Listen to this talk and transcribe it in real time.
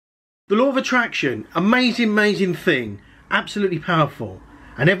The law of attraction, amazing thing, absolutely powerful.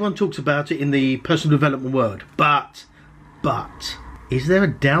 And everyone talks about it in the personal development world. But, is there a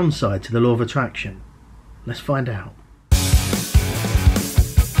downside to the law of attraction? Let's find out.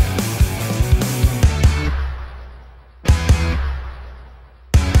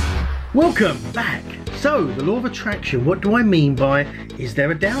 Welcome back. So, the law of attraction, what do I mean by, is there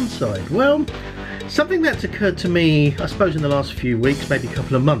a downside? Well, something that's occurred to me, I suppose in the last few weeks, maybe a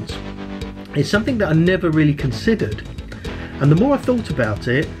couple of months, is something that I never really considered. And the more I thought about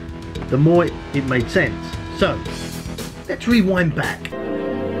it, the more it made sense. So, let's rewind back.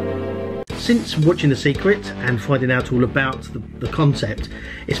 Since watching The Secret and finding out all about the concept,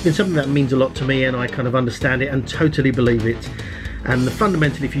 it's been something that means a lot to me, and I kind of understand it and totally believe it. And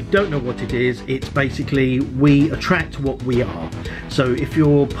fundamentally, if you don't know what it is, it's basically we attract what we are. So if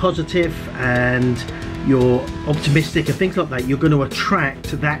you're positive and you're optimistic and things like that, you're going to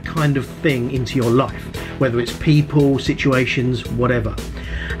attract that kind of thing into your life, whether it's people, situations, whatever.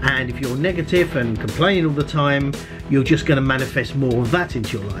 And if you're negative and complaining all the time, you're just going to manifest more of that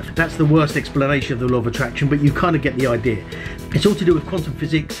into your life. That's the worst explanation of the law of attraction, but you kind of get the idea. It's all to do with quantum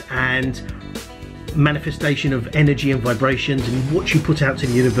physics and manifestation of energy and vibrations, and what you put out to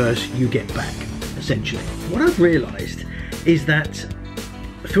the universe you get back, essentially. What I've realized is that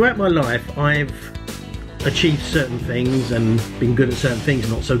throughout my life I've achieved certain things and been good at certain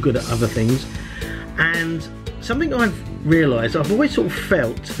things, not so good at other things. And something I've realized, I've always sort of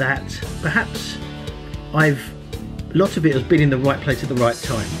felt that perhaps a lot of it has been in the right place at the right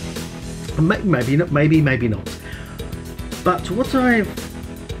time. And maybe not. But what I've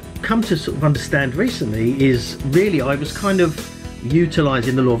come to sort of understand recently is really I was kind of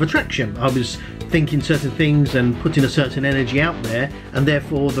utilizing the law of attraction. I was thinking certain things and putting a certain energy out there, and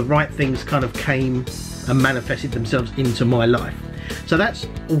therefore the right things kind of came and manifested themselves into my life. So that's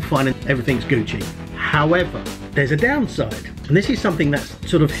all fine and everything's Gucci. However, there's a downside, and this is something that's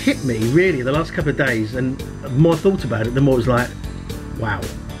sort of hit me really the last couple of days, and the more I thought about it, the more it was like, wow,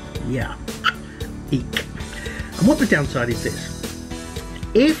 yeah, eek. And what the downside is this: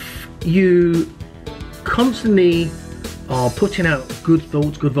 if you constantly are putting out good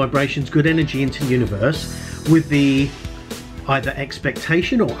thoughts, good vibrations, good energy into the universe with the either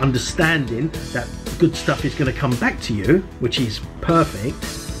expectation or understanding that good stuff is going to come back to you, which is perfect,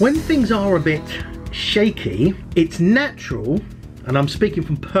 when things are a bit shaky, it's natural, and I'm speaking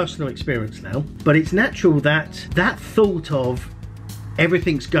from personal experience now, but it's natural that that thought of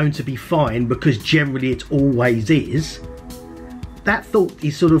everything's going to be fine, because generally it always is, that thought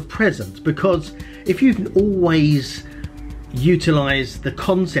is sort of present. Because if you can always utilize the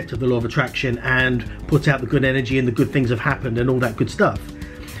concept of the law of attraction and put out the good energy and the good things have happened and all that good stuff,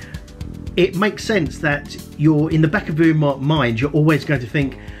 it makes sense that you're in the back of your mind, you're always going to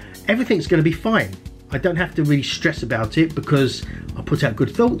think everything's going to be fine. I don't have to really stress about it because I put out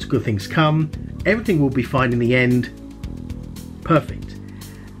good thoughts, good things come, everything will be fine in the end. Perfect.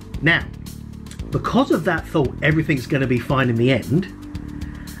 Now, because of that thought, everything's going to be fine in the end,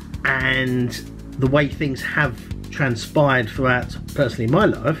 and the way things have transpired throughout, personally in my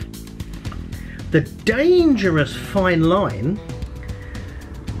life, the dangerous fine line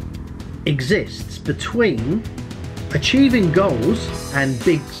exists between achieving goals and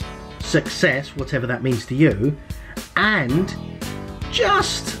big success, whatever that means to you, and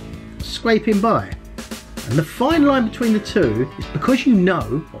just scraping by. And the fine line between the two is, because you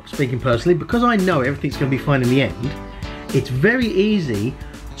know, speaking personally, because I know everything's going to be fine in the end, it's very easy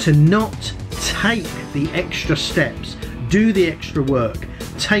to not take the extra steps, do the extra work,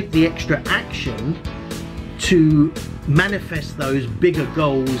 take the extra action to manifest those bigger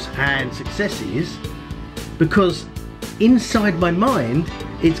goals and successes, because inside my mind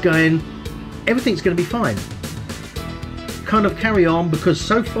it's going, everything's going to be fine. Kind of carry on, because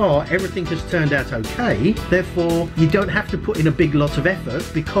so far everything has turned out okay, therefore you don't have to put in a big lot of effort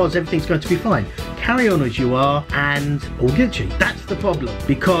because everything's going to be fine. Carry on as you are and all Gucci. That's the problem,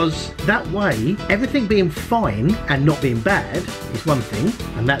 because that way everything being fine and not being bad is one thing,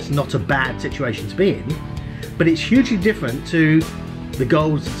 and that's not a bad situation to be in, but it's hugely different to the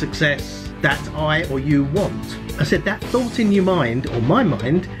goals and success that I or you want. I said that thought in your mind, or my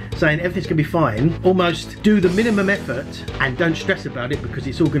mind, saying everything's going to be fine, almost do the minimum effort and don't stress about it because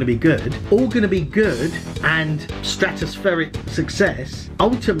it's all going to be good. All going to be good and stratospheric success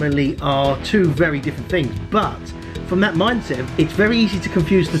ultimately are two very different things. But from that mindset, it's very easy to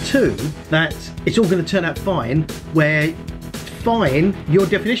confuse the two, that it's all going to turn out fine, where fine, your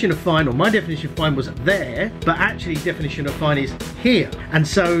definition of fine or my definition of fine was there, but actually definition of fine is here. And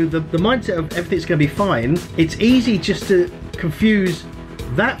so the mindset of everything's going to be fine, it's easy just to confuse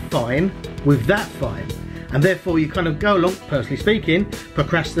that fine with that fine. And therefore you kind of go along, personally speaking,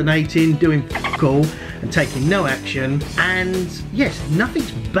 procrastinating, doing all and taking no action. And yes,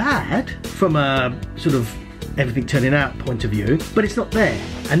 nothing's bad from a sort of everything turning out point of view, but it's not there.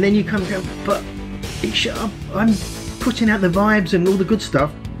 And then you kind of go, but I'm putting out the vibes and all the good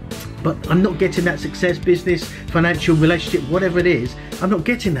stuff, but I'm not getting that success, business, financial, relationship, whatever it is. I'm not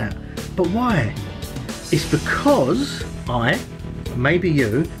getting that. But why? It's because maybe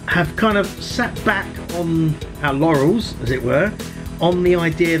you, have kind of sat back on our laurels, as it were, on the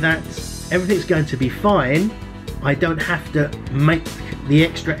idea that everything's going to be fine. I don't have to make the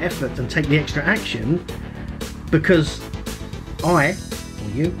extra effort and take the extra action because I, or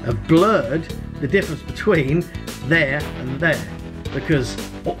you, have blurred the difference between there and there, because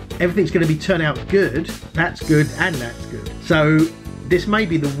everything's going to be turn out good, that's good, and that's good. So this may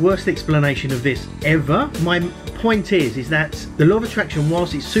be the worst explanation of this ever. My point is that the law of attraction,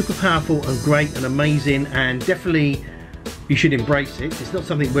 whilst it's super powerful and great and amazing, and definitely you should embrace it. It's not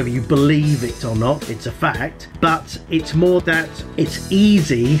something whether you believe it or not, it's a fact, but it's more that it's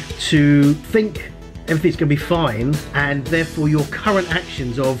easy to think everything's going to be fine, and therefore your current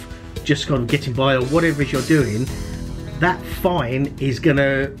actions of just kind of getting by or whatever it is you're doing, that fine is going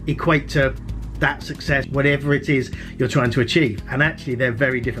to equate to that success, whatever it is you're trying to achieve. And actually they're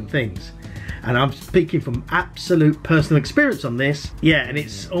very different things. And I'm speaking from absolute personal experience on this. Yeah, and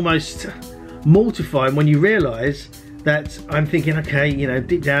it's almost mortifying when you realise that I'm thinking, okay, you know,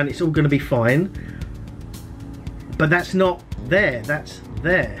 deep down it's all going to be fine, but that's not there, that's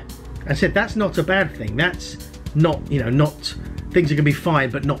there. I said that's not a bad thing. That's not, you know, not things are going to be fine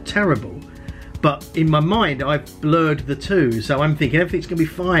but not terrible. But in my mind I've blurred the two, so I'm thinking everything's going to be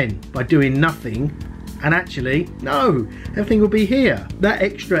fine by doing nothing, and actually no, everything will be here. That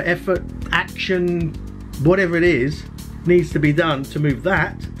extra effort, action, whatever it is, needs to be done to move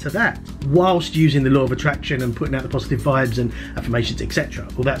that to that, whilst using the law of attraction and putting out the positive vibes and affirmations, etc.,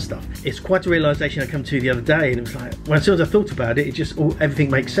 all that stuff. It's quite a realization I come to the other day, and it was like, well, as soon as I thought about it, it just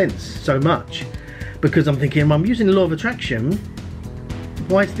everything makes sense so much, because I'm thinking, I'm using the law of attraction,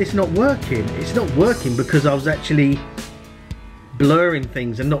 why is this not working? It's not working because I was actually blurring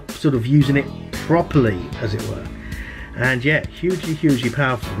things and not sort of using it properly, as it were. And yeah, hugely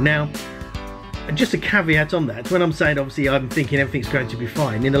powerful. Now, just a caveat on that, when I'm saying obviously I'm thinking everything's going to be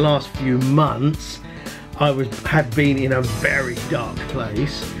fine, in the last few months I had been in a very dark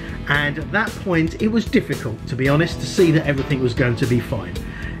place, and at that point it was difficult, to be honest, to see that everything was going to be fine.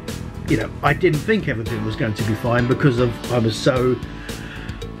 You know, I didn't think everything was going to be fine because I was so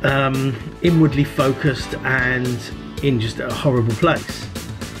inwardly focused and in just a horrible place.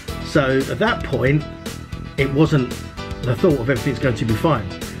 So at that point it wasn't the thought of everything's going to be fine.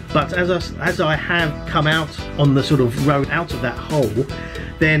 But as I have come out on the sort of road out of that hole,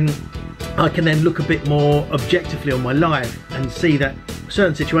 then I can then look a bit more objectively on my life and see that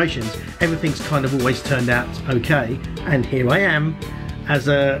certain situations, everything's kind of always turned out okay. And here I am as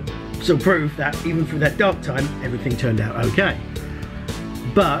a sort of proof that even through that dark time, everything turned out okay.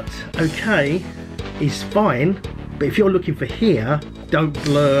 But okay is fine, but if you're looking for here, don't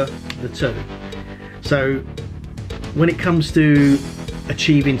blur the two. So when it comes to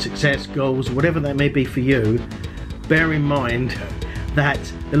achieving success, goals, whatever that may be for you, bear in mind that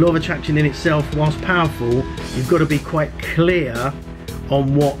the law of attraction in itself, whilst powerful, you've got to be quite clear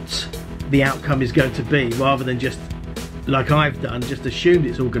on what the outcome is going to be, rather than just, like I've done, just assumed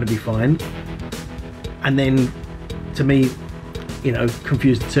it's all going to be fine, and then, to me, you know,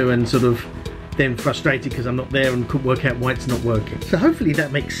 confused the two and sort of then frustrated because I'm not there and couldn't work out why it's not working. So hopefully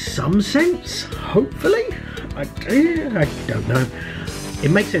that makes some sense, hopefully. I don't know.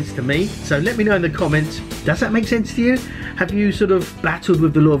 It makes sense to me, so let me know in the comments, does that make sense to you? Have you sort of battled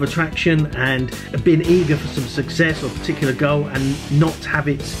with the law of attraction and been eager for some success or a particular goal and not have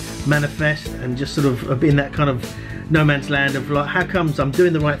it manifest, and just sort of been that kind of no man's land of like, how comes I'm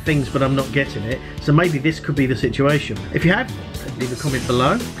doing the right things but I'm not getting it? So maybe this could be the situation. If you have, leave a comment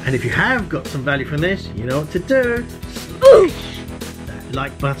below, and if you have got some value from this, you know what to do. Smash that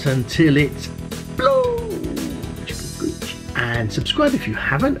like button till it's blows. And subscribe if you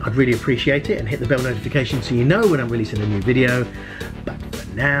haven't, I'd really appreciate it, and hit the bell notification so you know when I'm releasing a new video. But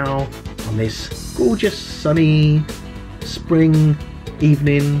for now, on this gorgeous sunny spring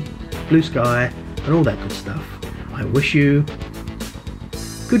evening, blue sky and all that good stuff, I wish you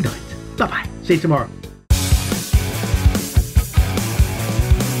good night. Bye bye. See you tomorrow.